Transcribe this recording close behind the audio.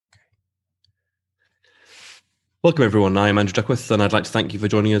Welcome everyone, I am Andrew Duckworth and I'd like to thank you for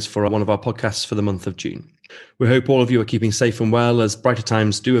joining us for one of our podcasts for the month of June. We hope all of you are keeping safe and well as brighter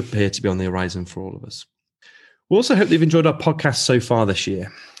times do appear to be on the horizon for all of us. We also hope that you've enjoyed our podcast so far this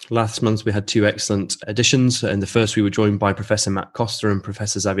year. Last month we had two excellent editions. In the first we were joined by Professor Matt Costa and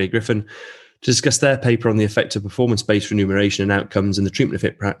Professor Xavier Griffin to discuss their paper on the effect of performance-based remuneration and outcomes in the treatment of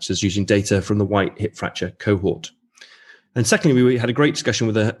hip fractures using data from the White hip fracture cohort. And secondly, we had a great discussion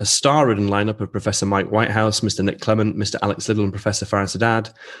with a star-ridden lineup of Professor Mike Whitehouse, Mr. Nick Clement, Mr. Alex Liddle, and Professor Faraz Haddad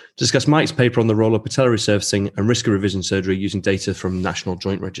to discuss Mike's paper on the role of patella resurfacing and risk of revision surgery using data from national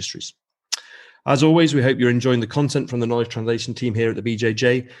joint registries. As always, we hope you're enjoying the content from the knowledge translation team here at the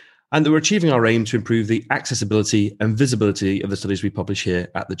BJJ and that we're achieving our aim to improve the accessibility and visibility of the studies we publish here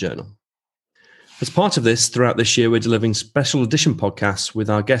at the journal. As part of this, throughout this year, we're delivering special edition podcasts with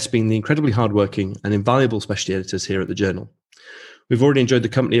our guests being the incredibly hardworking and invaluable specialty editors here at the journal. We've already enjoyed the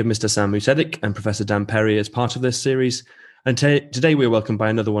company of Mr. Sam Musedik and Professor Dan Perry as part of this series, and today we're welcomed by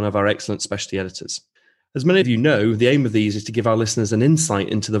another one of our excellent specialty editors. As many of you know, the aim of these is to give our listeners an insight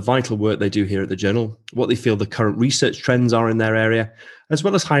into the vital work they do here at the journal, what they feel the current research trends are in their area, as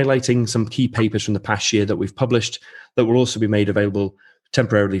well as highlighting some key papers from the past year that we've published that will also be made available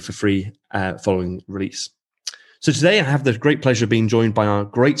temporarily for free following release. So today I have the great pleasure of being joined by our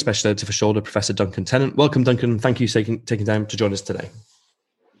great special editor for shoulder, Professor Duncan Tennant. Welcome, Duncan. Thank you for taking time to join us today.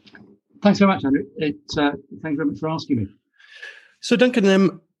 Thanks very much, Andrew. Thank you very much for asking me. So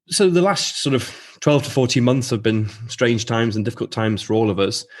Duncan, so the last sort of 12 to 14 months have been strange times and difficult times for all of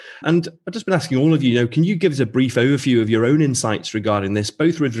us. And I've just been asking all of you, can you give us a brief overview of your own insights regarding this,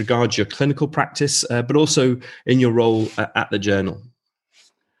 both with regard to your clinical practice, but also in your role at the journal?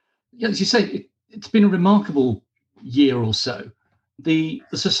 Yeah, as you say, it's been a remarkable year or so. The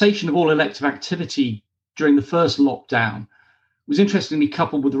cessation of all elective activity during the first lockdown was interestingly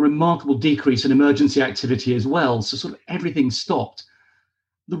coupled with a remarkable decrease in emergency activity as well. So sort of everything stopped.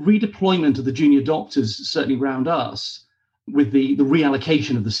 The redeployment of the junior doctors, certainly around us, with the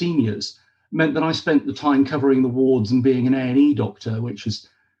reallocation of the seniors, meant that I spent the time covering the wards and being an A&E doctor, which is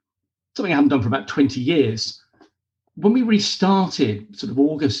something I haven't done for about 20 years. When we restarted sort of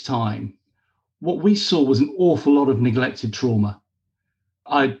August time, what we saw was an awful lot of neglected trauma.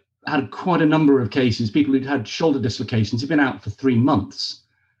 I had quite a number of cases, people who'd had shoulder dislocations, who'd been out for 3 months.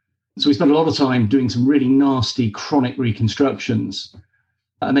 So we spent a lot of time doing some really nasty chronic reconstructions,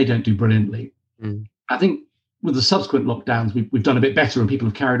 and they don't do brilliantly. I think with the subsequent lockdowns, we've done a bit better and people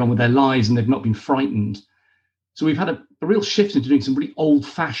have carried on with their lives and they've not been frightened. So we've had a real shift into doing some really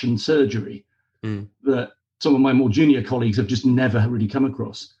old-fashioned surgery that some of my more junior colleagues have just never really come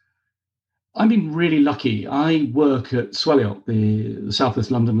across. I've been really lucky. I work at Swelliot, the South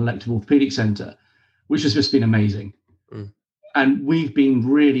West London Elective Orthopaedic Centre, which has just been amazing. And we've been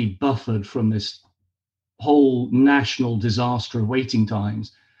really buffered from this whole national disaster of waiting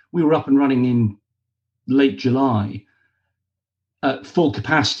times. We were up and running in late July at full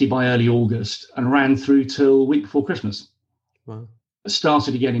capacity by early August and ran through till week before Christmas. Wow.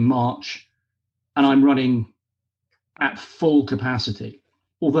 Started again in March, and I'm running at full capacity.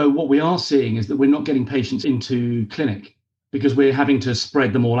 Although what we are seeing is that we're not getting patients into clinic because we're having to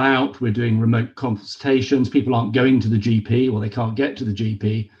spread them all out. We're doing remote consultations. People aren't going to the GP or they can't get to the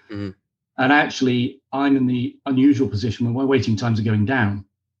GP. And actually, I'm in the unusual position where my waiting times are going down.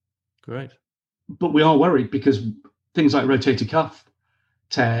 Great. But we are worried because things like rotator cuff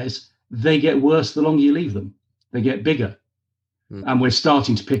tears, they get worse the longer you leave them. They get bigger. And we're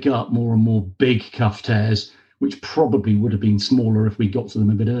starting to pick up more and more big cuff tears, which probably would have been smaller if we got to them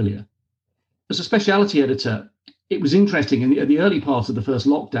a bit earlier. As a specialty editor, it was interesting. In the early part of the first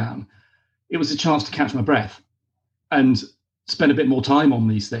lockdown, it was a chance to catch my breath and spend a bit more time on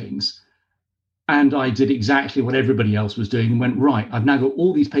these things. And I did exactly what everybody else was doing and went, right, I've now got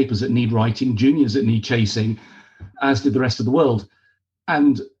all these papers that need writing, juniors that need chasing, as did the rest of the world.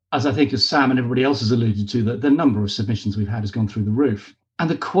 And as I think as Sam and everybody else has alluded to, that the number of submissions we've had has gone through the roof. And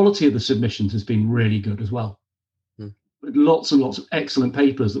the quality of the submissions has been really good as well. Lots and lots of excellent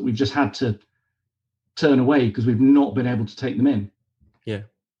papers that we've just had to turn away because we've not been able to take them in. Yeah.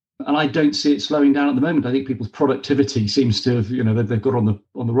 And I don't see it slowing down at the moment. I think people's productivity seems to have, they've got on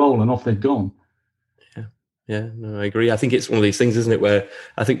the roll and off they've gone. Yeah, no, I agree. I think it's one of these things, isn't it, where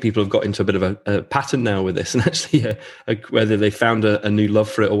I think people have got into a bit of a pattern now with this, and actually whether they found a new love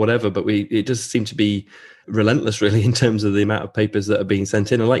for it or whatever, but it does seem to be relentless, really, in terms of the amount of papers that are being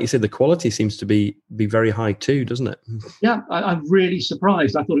sent in. And like you said, the quality seems to be very high too, doesn't it? Yeah, I'm really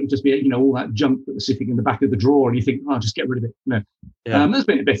surprised. I thought it would just be, all that junk that was sitting in the back of the drawer, and you think, oh, just get rid of it. No, there's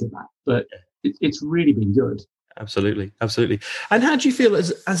been a bit of that, but it's really been good. Absolutely. And how do you feel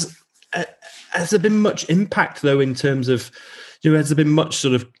Has there been much impact, though, in terms of, has there been much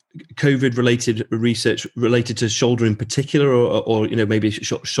sort of COVID-related research related to shoulder in particular, or maybe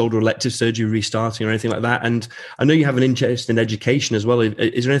shoulder elective surgery restarting or anything like that? And I know you have an interest in education as well.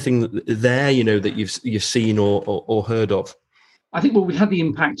 Is there anything there, that you've seen or heard of? I think, we've had the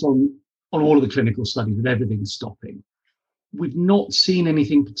impact on all of the clinical studies with everything stopping. We've not seen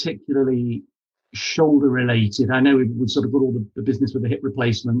anything particularly shoulder related. I know we've sort of got all the business with the hip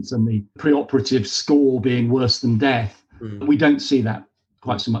replacements and the preoperative score being worse than death. We don't see that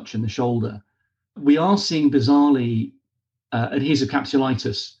quite so much in the shoulder. We are seeing, bizarrely, adhesive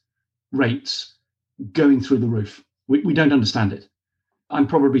capsulitis rates going through the roof. We don't understand it. I'm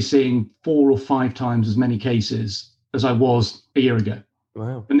probably seeing 4 or 5 times as many cases as I was a year ago.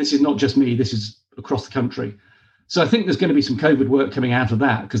 Wow. And this is not just me, this is across the country. So I think there's going to be some COVID work coming out of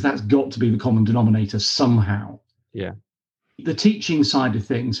that, because that's got to be the common denominator somehow. Yeah. The teaching side of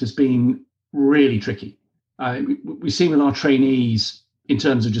things has been really tricky. We've seen with our trainees, in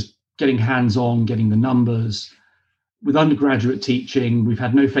terms of just getting hands-on, getting the numbers. With undergraduate teaching, we've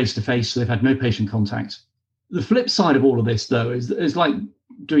had no face-to-face, so they've had no patient contact. The flip side of all of this, though, is like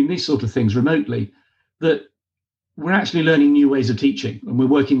doing these sort of things remotely, that we're actually learning new ways of teaching, and we're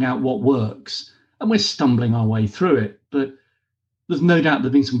working out what works. And we're stumbling our way through it, but there's no doubt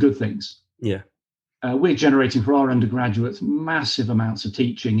there've been some good things. Yeah. We're generating for our undergraduates massive amounts of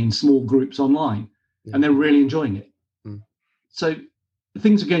teaching in small groups online, and they're really enjoying it. So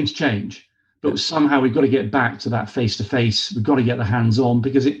things are going to change, but somehow we've got to get back to that face-to-face. We've got to get the hands-on,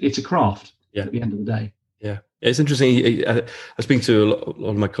 because it's a craft at the end of the day. Yeah. It's interesting. I speak to a lot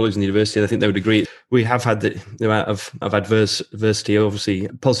of my colleagues in the university, and I think they would agree. We have had the amount of adversity, obviously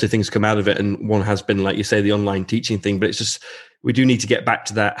positive things come out of it. And one has been, like you say, the online teaching thing, but it's just, we do need to get back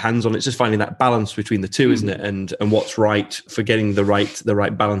to that hands-on. It's just finding that balance between the two, isn't it? And what's right for getting the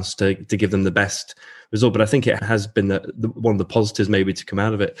right balance to give them the best result. But I think it has been one of the positives maybe to come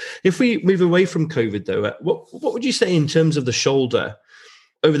out of it. If we move away from COVID though, what would you say in terms of the shoulder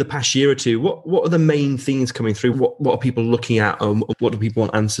over the past year or two? What are the main things coming through? What are people looking at? What do people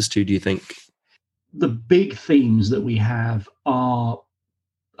want answers to, do you think? The big themes that we have are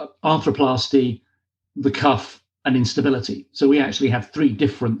arthroplasty, the cuff, and instability. So we actually have 3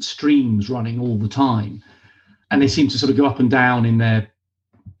 different streams running all the time, and they seem to sort of go up and down in their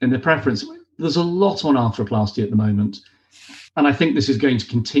preference. There's a lot on arthroplasty at the moment, and I think this is going to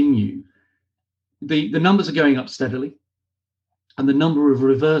continue. The numbers are going up steadily, and the number of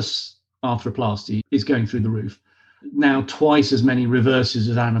reverse arthroplasty is going through the roof. Now, twice as many reverses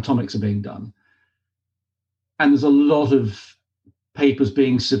as anatomics are being done. And there's a lot of papers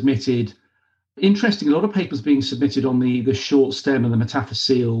being submitted. Interesting, a lot of papers being submitted on the short stem and the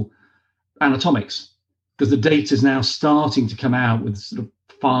metaphyseal anatomics, because the data is now starting to come out with sort of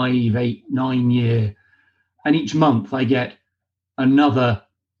 5, 8, 9 year. And each month I get another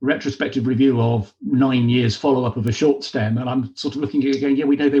retrospective review of 9 years follow-up of a short stem, and I'm sort of looking at it going, yeah,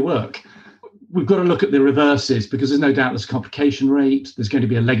 we know they work. We've got to look at the reverses, because there's no doubt there's a complication rate. There's going to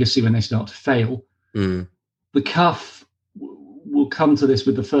be a legacy when they start to fail. The cuff, we'll come to this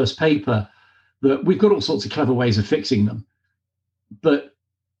with the first paper, that we've got all sorts of clever ways of fixing them, but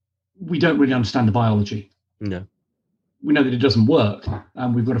we don't really understand the biology. No. We know that it doesn't work,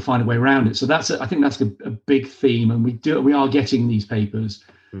 and we've got to find a way around it. So I think that's a big theme, and we are getting these papers.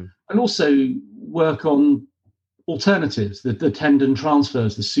 And also work on alternatives, the tendon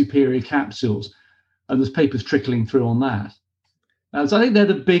transfers, the superior capsules, and there's papers trickling through on that. So I think they're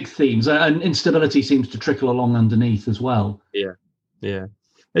the big themes, and instability seems to trickle along underneath as well. Yeah.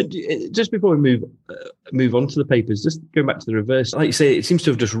 Just before we move on to the papers, just going back to the reverse, like you say, it seems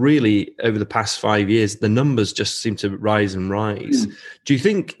to have just really, over the past 5 years, the numbers just seem to rise and rise. Do you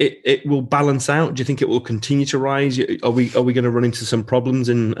think it will balance out? Do you think it will continue to rise? Are we going to run into some problems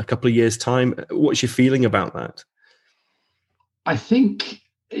in a couple of years' time? What's your feeling about that? I think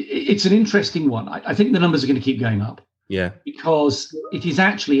it's an interesting one. I think the numbers are going to keep going up. Yeah. Because it is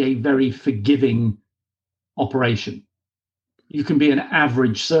actually a very forgiving operation. You can be an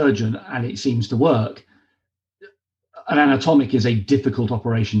average surgeon and it seems to work. An anatomic is a difficult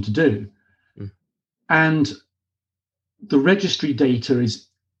operation to do. And the registry data is,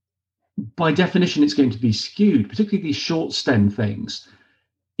 by definition, it's going to be skewed, particularly these short stem things.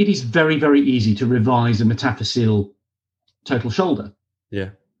 It is very, very easy to revise a metaphyseal total shoulder.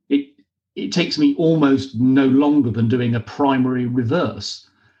 Yeah. It takes me almost no longer than doing a primary reverse.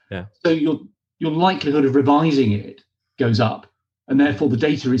 Yeah. So your likelihood of revising it goes up, and therefore the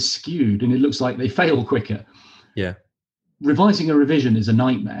data is skewed and it looks like they fail quicker. Yeah. Revising a revision is a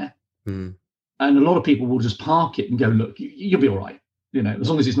nightmare. And a lot of people will just park it and go, look, you'll be all right. As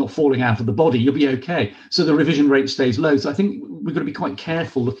long as it's not falling out of the body, you'll be okay. So the revision rate stays low. So I think we've got to be quite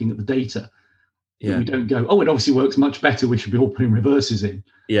careful looking at the data. Yeah. We don't go, it obviously works much better, we should be all putting reverses in.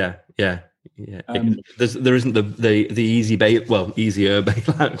 Yeah. There isn't the easier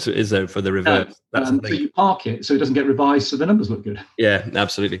bailout, is there, for the reverse? That's the thing. So you park it so it doesn't get revised, so the numbers look good. Yeah,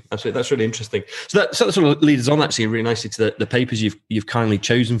 absolutely. That's really interesting. So that sort of leads us on actually really nicely to the papers you've kindly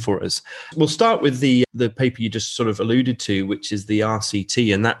chosen for us. We'll start with the paper you just sort of alluded to, which is the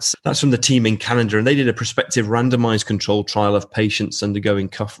RCT, and that's from the team in Canada, and they did a prospective randomized controlled trial of patients undergoing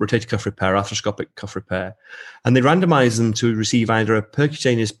rotator cuff repair, arthroscopic cuff repair, and they randomized them to receive either a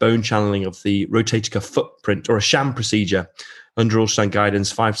percutaneous bone channeling of the rotator cuff footprint or a sham procedure under ultrasound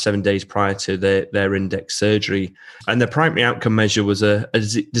guidance 5 to 7 days prior to their index surgery. And their primary outcome measure was a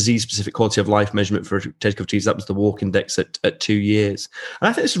disease-specific quality of life measurement for rotator cuff disease. That was the walk index at 2 years. And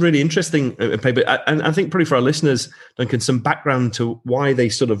I think it's a really interesting paper. And I think probably for our listeners, Duncan, some background to why they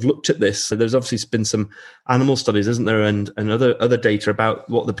sort of looked at this. So there's obviously been some animal studies, isn't there, and other data about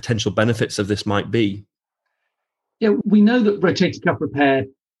what the potential benefits of this might be. Yeah, we know that rotator cuff repair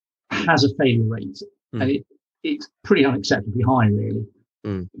has a failure rate, and it's pretty unacceptably high,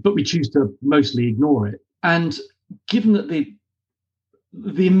 really. But we choose to mostly ignore it. And given that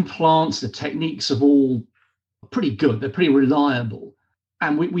the implants, the techniques are all pretty good, they're pretty reliable,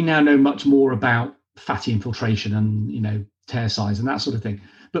 and we now know much more about fatty infiltration and tear size and that sort of thing.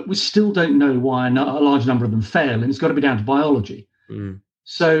 But we still don't know why a large number of them fail, and it's got to be down to biology.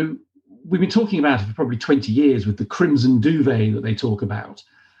 So we've been talking about it for probably 20 years with the crimson duvet that they talk about.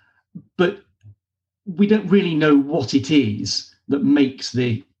 But we don't really know what it is that makes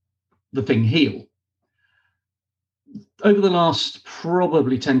the thing heal. Over the last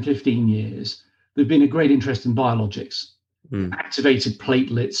probably 10, 15 years, there's been a great interest in biologics, activated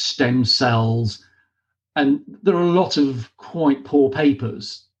platelets, stem cells, and there are a lot of quite poor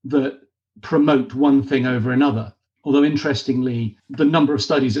papers that promote one thing over another. Although, interestingly, the number of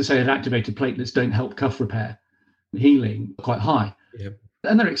studies that say that activated platelets don't help cuff repair and healing are quite high. Yeah.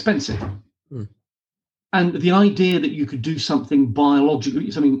 And they're expensive. And the idea that you could do something biological,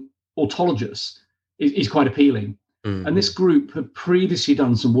 something autologous, is quite appealing. And this group had previously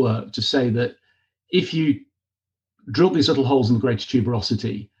done some work to say that if you drill these little holes in the greater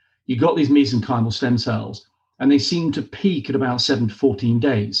tuberosity, you got these mesenchymal stem cells, and they seem to peak at about 7 to 14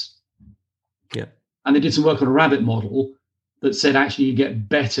 days. Yeah. And they did some work on a rabbit model that said actually you get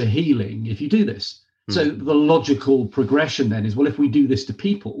better healing if you do this. So the logical progression then is, well, if we do this to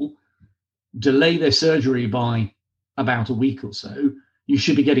people, delay their surgery by about a week or so, you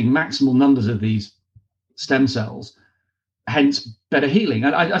should be getting maximal numbers of these stem cells, hence better healing.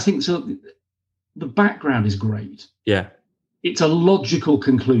 And I think so. The background is great. Yeah. It's a logical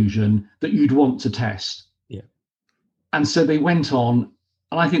conclusion that you'd want to test. Yeah. And so they went on,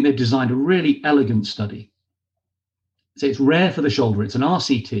 and I think they've designed a really elegant study. So it's rare for the shoulder. It's an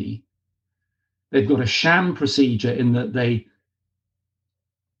RCT. They've got a sham procedure in that they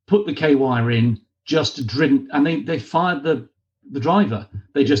put the K-wire in, just didn't, and they fired the driver.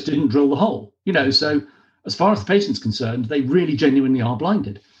 They just didn't drill the hole. So as far as the patient's concerned, they really genuinely are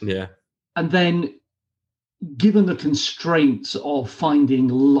blinded. Yeah. And then given the constraints of finding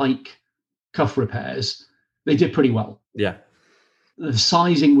like cuff repairs, they did pretty well. Yeah. The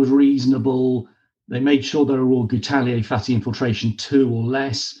sizing was reasonable. They made sure they were all Goutallier fatty infiltration 2 or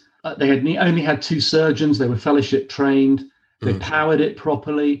less. They only had 2 surgeons. They were fellowship trained. They powered it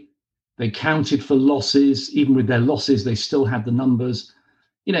properly. They counted for losses. Even with their losses, they still had the numbers.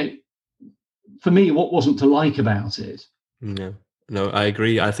 For me, what wasn't to like about it? No, I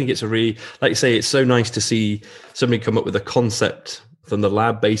agree. I think it's a really, like you say, it's so nice to see somebody come up with a concept from the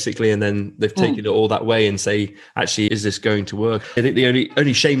lab, basically, and then they've taken it all that way and say, actually, is this going to work? I think the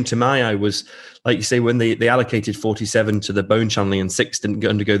only shame to my eye was, like you say, when they allocated 47 to the bone channeling and 6 didn't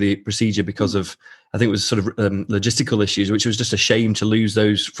undergo the procedure because of, I think it was sort of logistical issues, which was just a shame to lose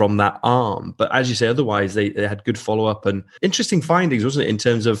those from that arm. But as you say, otherwise, they had good follow-up and interesting findings, wasn't it, in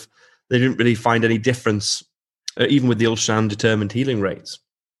terms of they didn't really find any difference, even with the ultrasound-determined healing rates.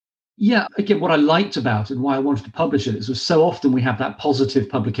 Yeah, again, what I liked about it and why I wanted to publish it was so often we have that positive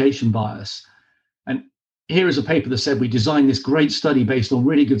publication bias. And here is a paper that said we designed this great study based on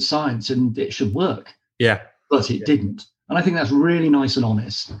really good science and it should work. Yeah. But it didn't. And I think that's really nice and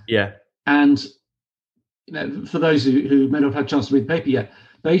honest. Yeah. And for those who may not have had a chance to read the paper yet,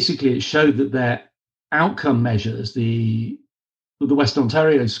 basically it showed that their outcome measures, the Western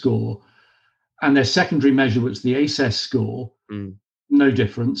Ontario score, and their secondary measure, which was the ACES score, no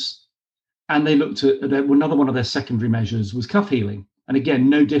difference. And they looked at another one of their secondary measures was cuff healing. And again,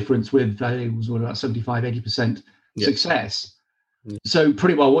 no difference with, it was about 75, 80% success. So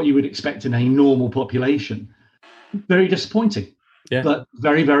pretty well what you would expect in a normal population. Very disappointing, but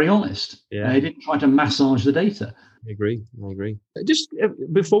very, very honest. They didn't try to massage the data. I agree. Just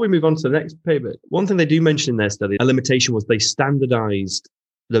before we move on to the next paper, one thing they do mention in their study, a limitation was they standardized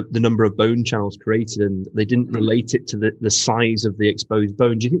the number of bone channels created, and they didn't relate it to the size of the exposed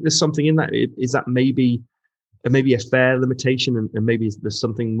bone. Do you think there's something in that? Is that maybe a fair limitation, and maybe there's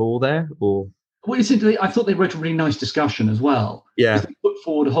something more there? Or well, I thought they wrote a really nice discussion as well. Yeah, they put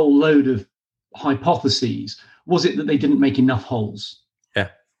forward a whole load of hypotheses. Was it that they didn't make enough holes? Yeah,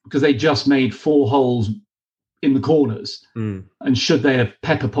 because they just made 4 holes in the corners, and should they have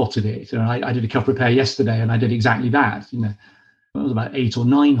pepper potted it? I did a cuff repair yesterday, and I did exactly that. It was about 8 or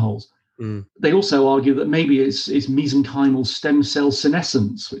 9 holes. They also argue that maybe it's mesenchymal stem cell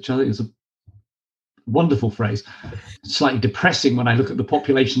senescence, which I think is a wonderful phrase. Slightly depressing when I look at the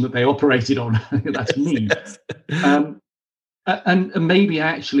population that they operated on. That's me. And maybe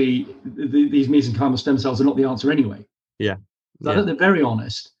actually these mesenchymal stem cells are not the answer anyway. Yeah. I think they're very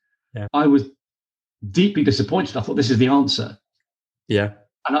honest. Yeah. I was deeply disappointed. I thought this is the answer. Yeah.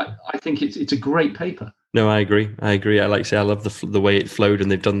 And I think it's a great paper. No, I agree. I like I say, I love the way it flowed,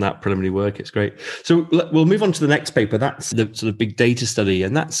 and they've done that preliminary work. It's great. So we'll move on to the next paper. That's the sort of big data study,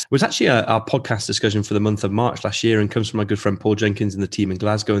 and was actually our podcast discussion for the month of March last year, and comes from my good friend Paul Jenkins and the team in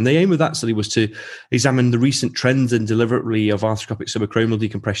Glasgow. And the aim of that study was to examine the recent trends in delivery of arthroscopic subacromial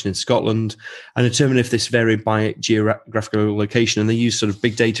decompression in Scotland, and determine if this varied by geographical location. And they used sort of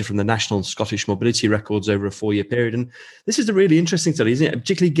big data from the national and Scottish mobility records over a 4-year period. And this is a really interesting study, isn't it?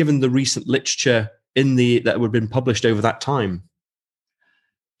 Particularly given the recent literature that would have been published over that time.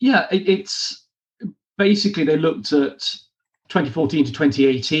 Yeah, it's basically they looked at 2014 to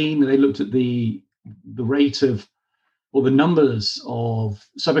 2018. They looked at the rate of, or the numbers of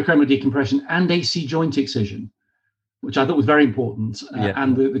subacromial decompression and AC joint excision, which I thought was very important,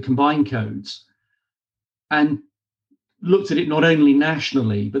 and the combined codes, and looked at it not only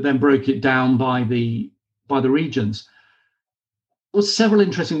nationally but then broke it down by the regions. Was several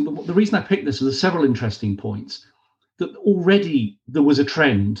interesting. The reason I picked this was several interesting points. That already there was a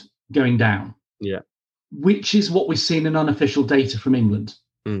trend going down. Yeah, which is what we've seen in unofficial data from England.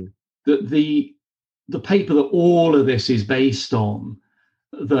 That the paper that all of this is based on,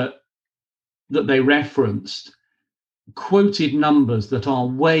 that they referenced, quoted numbers that are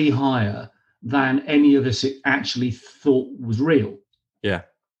way higher than any of us actually thought was real. Yeah.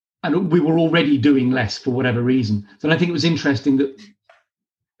 And we were already doing less for whatever reason. So I think it was interesting that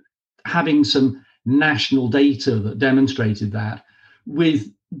having some national data that demonstrated that,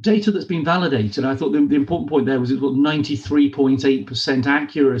 with data that's been validated. I thought the important point there was it was 93.8%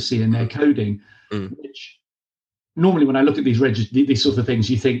 accuracy in their coding, which normally when I look at these sort of things,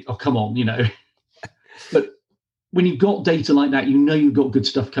 you think, oh, come on, But when you've got data like that, you've got good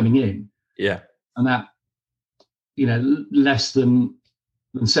stuff coming in. Yeah. And that, less than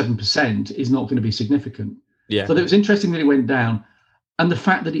 7% is not going to be significant. Yeah. So it was interesting that it went down, and the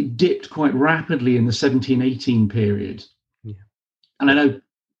fact that it dipped quite rapidly in the 17-18 period. Yeah. And I know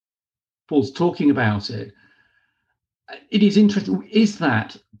Paul's talking about it. It is interesting. Is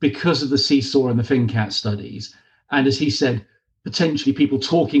that because of the Seesaw and the FinCat studies? And as he said, potentially people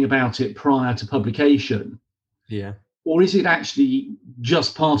talking about it prior to publication? Yeah. Or is it actually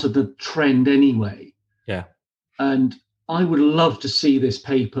just part of the trend anyway? Yeah. And I would love to see this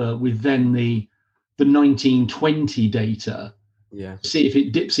paper with then the 1920 data. Yeah. See if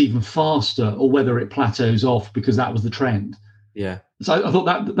it dips even faster or whether it plateaus off because that was the trend. Yeah. So I thought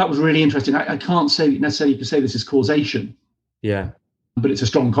that was really interesting. I can't say necessarily you can say this is causation. Yeah. But it's a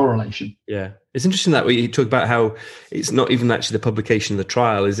strong correlation. Yeah. It's interesting that you talk about how it's not even actually the publication of the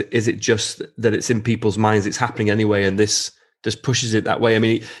trial. Is it just that it's in people's minds, it's happening anyway, and this just pushes it that way? I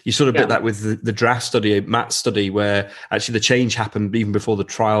mean, you sort of bit that with the draft study, Matt's study, where actually the change happened even before the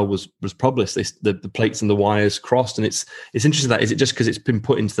trial was published. The plates and the wires crossed, and it's interesting that is it just because it's been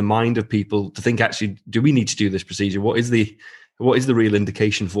put into the mind of people to think, actually, do we need to do this procedure? What is the real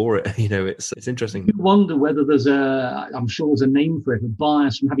indication for it? It's interesting. You wonder whether I'm sure there's a name for it, a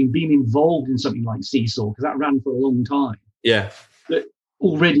bias from having been involved in something like Seesaw, because that ran for a long time. Yeah. But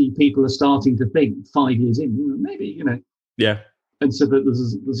already people are starting to think 5 years in, maybe, Yeah. And so that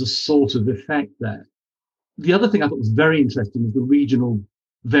there's a sort of effect there. The other thing I thought was very interesting is the regional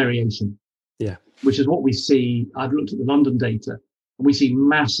variation. Yeah. Which is what we see. I've looked at the London data, and we see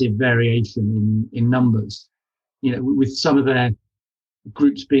massive variation in numbers. With some of their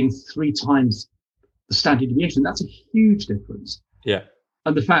groups being 3 times the standard deviation. That's a huge difference. Yeah.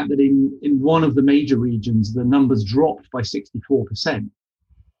 And the fact that in one of the major regions, the numbers dropped by 64%.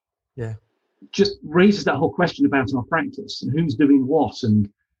 Yeah. just raises that whole question about our practice and who's doing what, and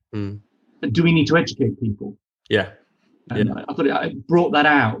do we need to educate people? Yeah. And I thought it brought that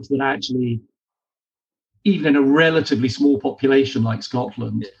out, that actually, even in a relatively small population like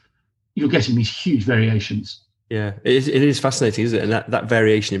Scotland, you're getting these huge variations. Yeah, it is fascinating, isn't it? And that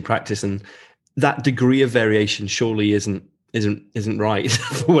variation in practice, and that degree of variation surely isn't right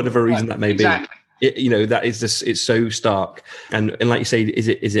for whatever reason that may be. That is just, it's so stark. And like you say, is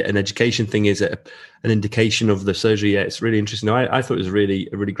it an education thing? Is it an indication of the surgery? Yeah, it's really interesting. I thought it was a really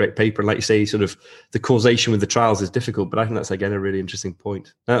great paper. And like you say, sort of the causation with the trials is difficult, but I think that's, again, a really interesting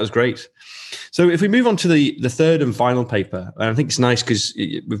point. That was great. So if we move on to the third and final paper, and I think it's nice because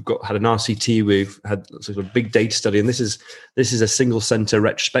we've had an RCT, we've had sort of a big data study, and this is a single center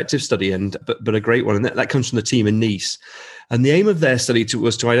retrospective study, but a great one. And that comes from the team in Nice. And the aim of their study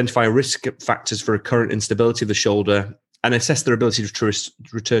was to identify risk factors for recurrent instability of the shoulder and assess their ability to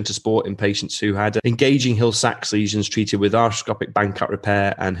return to sport in patients who had engaging Hill-Sachs lesions treated with arthroscopic Bankart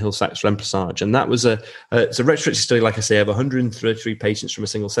repair and Hill-Sachs remplissage. And that was it's a retrospective study, like I say, of 133 patients from a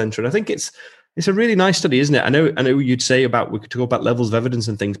single centre. And I think it's a really nice study, isn't it? I know you'd say we could talk about levels of evidence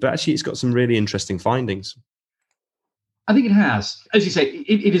and things, but actually it's got some really interesting findings. I think it has. As you say,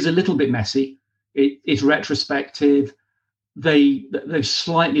 it is a little bit messy. It's retrospective. They've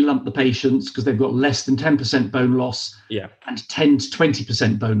slightly lumped the patients because they've got less than 10% bone loss, and 10 to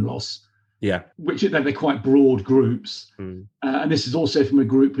 20% bone loss, which they're quite broad groups. And this is also from a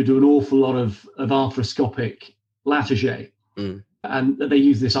group who do an awful lot of arthroscopic Latarjet, and they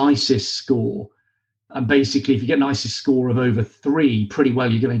use this ISIS score. And basically, if you get an ISIS score of over 3, pretty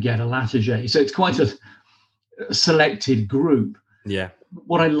well you're going to get a Latarjet. So it's quite a selected group. Yeah.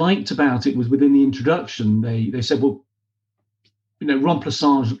 What I liked about it was within the introduction, they said, well,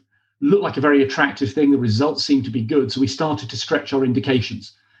 remplissage looked like a very attractive thing. The results seemed to be good. So we started to stretch our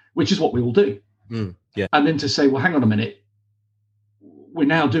indications, which is what we all do. And then to say, well, hang on a minute, we're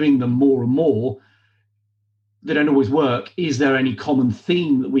now doing them more and more. They don't always work. Is there any common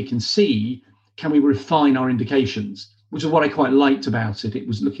theme that we can see? Can we refine our indications? Which is what I quite liked about it. It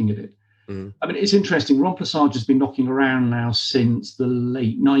was looking at it. I mean, it's interesting. Remplissage has been knocking around now since the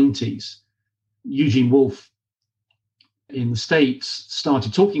late 90s. Eugene Wolfe in the States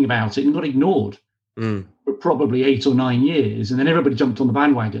started talking about it and got ignored for probably 8 or 9 years. And then everybody jumped on the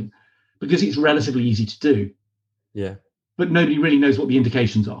bandwagon because it's relatively easy to do. Yeah. But nobody really knows what the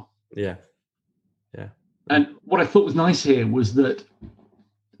indications are. Yeah. Yeah. And what I thought was nice here was that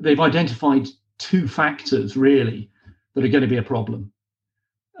they've identified 2 factors really that are going to be a problem.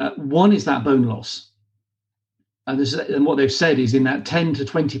 One is that bone loss. And what they've said is in that 10 to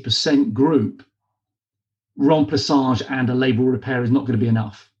 20% group, remplissage and a labral repair is not going to be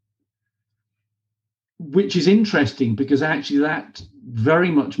enough, which is interesting because actually that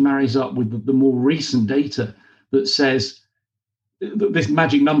very much marries up with the more recent data that says that this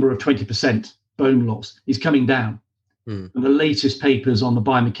magic number of 20% bone loss is coming down. And the latest papers on the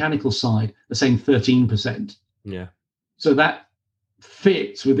biomechanical side are saying 13%. Yeah. So that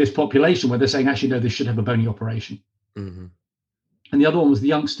fits with this population where they're saying, actually, no, this should have a bony operation. And the other one was the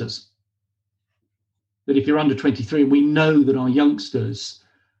youngsters. That if you're under 23, and we know that our youngsters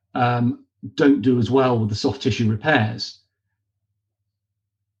don't do as well with the soft tissue repairs.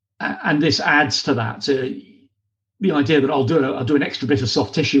 And this adds to that. So the idea that I'll do an extra bit of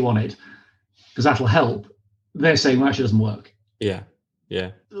soft tissue on it because that'll help. They're saying, well, actually, it doesn't work. Yeah.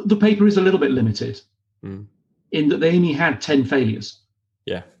 Yeah. The paper is a little bit limited in that they only had 10 failures.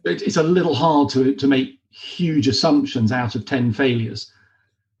 Yeah. It's a little hard to make huge assumptions out of 10 failures.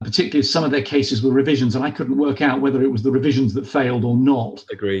 Particularly some of their cases were revisions, and I couldn't work out whether it was the revisions that failed or not.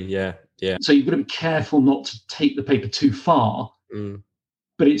 Agree, yeah, yeah. So you've got to be careful not to take the paper too far.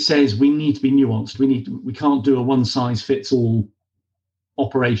 But it says we need to be nuanced. We can't do a one-size-fits-all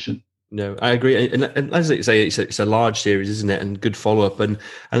operation. No, I agree. And as I say, it's a large series, isn't it? And good follow-up. And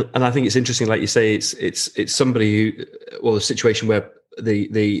I think it's interesting, like you say, it's somebody who, well, a situation where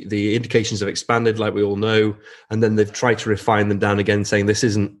the indications have expanded, like we all know, and then they've tried to refine them down again, saying this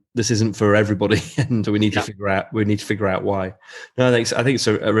isn't for everybody, and we need to figure out why. No, I think it's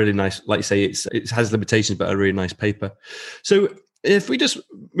a really nice, like you say, it has limitations, but a really nice paper. So if we just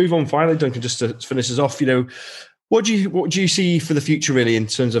move on finally, Duncan, just to finish us off, what do you see for the future, really, in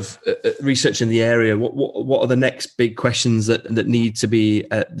terms of research in the area? What are the next big questions that need to be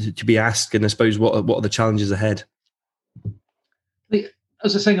asked, and I suppose what are the challenges ahead?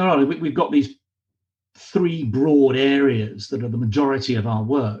 As I was saying earlier, we've got these 3 broad areas that are the majority of our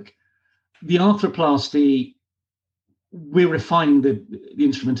work. The arthroplasty, we're refining the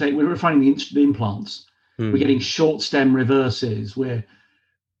instrumentation, we're refining the implants. We're getting short stem reverses. We're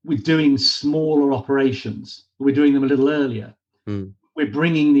we're doing smaller operations. We're doing them a little earlier. We're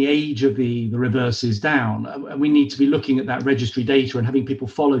bringing the age of the reverses down, and we need to be looking at that registry data and having people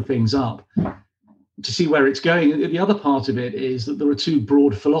follow things up to see where it's going. The other part of it is that there are two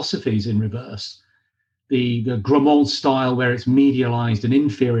broad philosophies in reverse: the Grammont style, where it's medialized and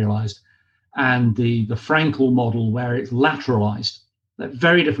inferiorized, and the Frankel model, where it's lateralized. They're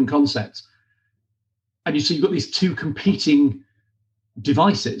very different concepts. And you've got these two competing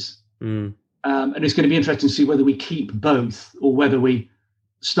devices. And it's going to be interesting to see whether we keep both or whether we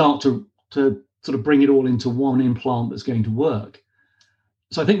start to sort of bring it all into one implant that's going to work.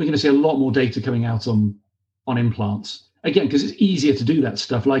 So I think we're going to see a lot more data coming out on implants. Again, because it's easier to do that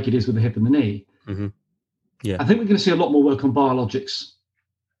stuff like it is with the hip and the knee. Yeah, I think we're going to see a lot more work on biologics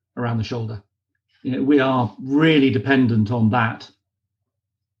around the shoulder. We are really dependent on that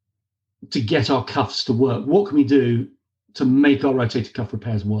to get our cuffs to work. What can we do to make our rotator cuff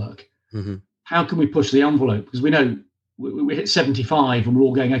repairs work? How can we push the envelope? Because we know we hit 75 and we're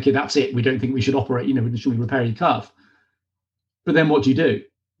all going, okay, that's it. We don't think we should operate. Should we repair your cuff? But then what do you do?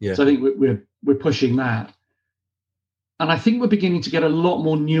 Yeah. So I think we're pushing that. And I think we're beginning to get a lot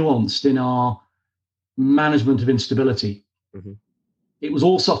more nuanced in our management of instability. It was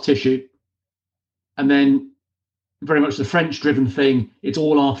all soft tissue. And then very much the French-driven thing, it's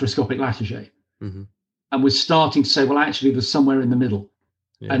all arthroscopic Latarjet. And we're starting to say, well, actually, there's somewhere in the middle.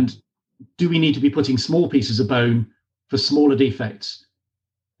 Yeah. And do we need to be putting small pieces of bone for smaller defects?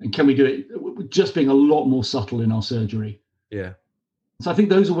 And can we do it just being a lot more subtle in our surgery? Yeah. So I think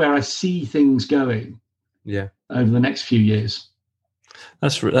those are where I see things going. Yeah. Over the next few years.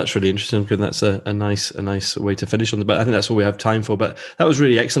 That's really interesting, and that's a nice way to finish on the. But I think that's all we have time for. But that was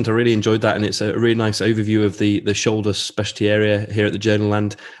really excellent. I really enjoyed that, and it's a really nice overview of the shoulder specialty area here at the Journal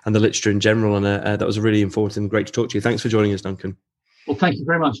and the literature in general. And that was really informative and great to talk to you. Thanks for joining us, Duncan. Well, thank you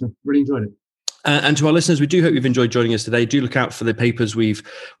very much. I really enjoyed it. And to our listeners, we do hope you've enjoyed joining us today. Do look out for the papers we've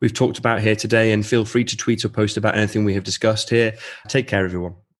talked about here today, and feel free to tweet or post about anything we have discussed here. Take care, everyone.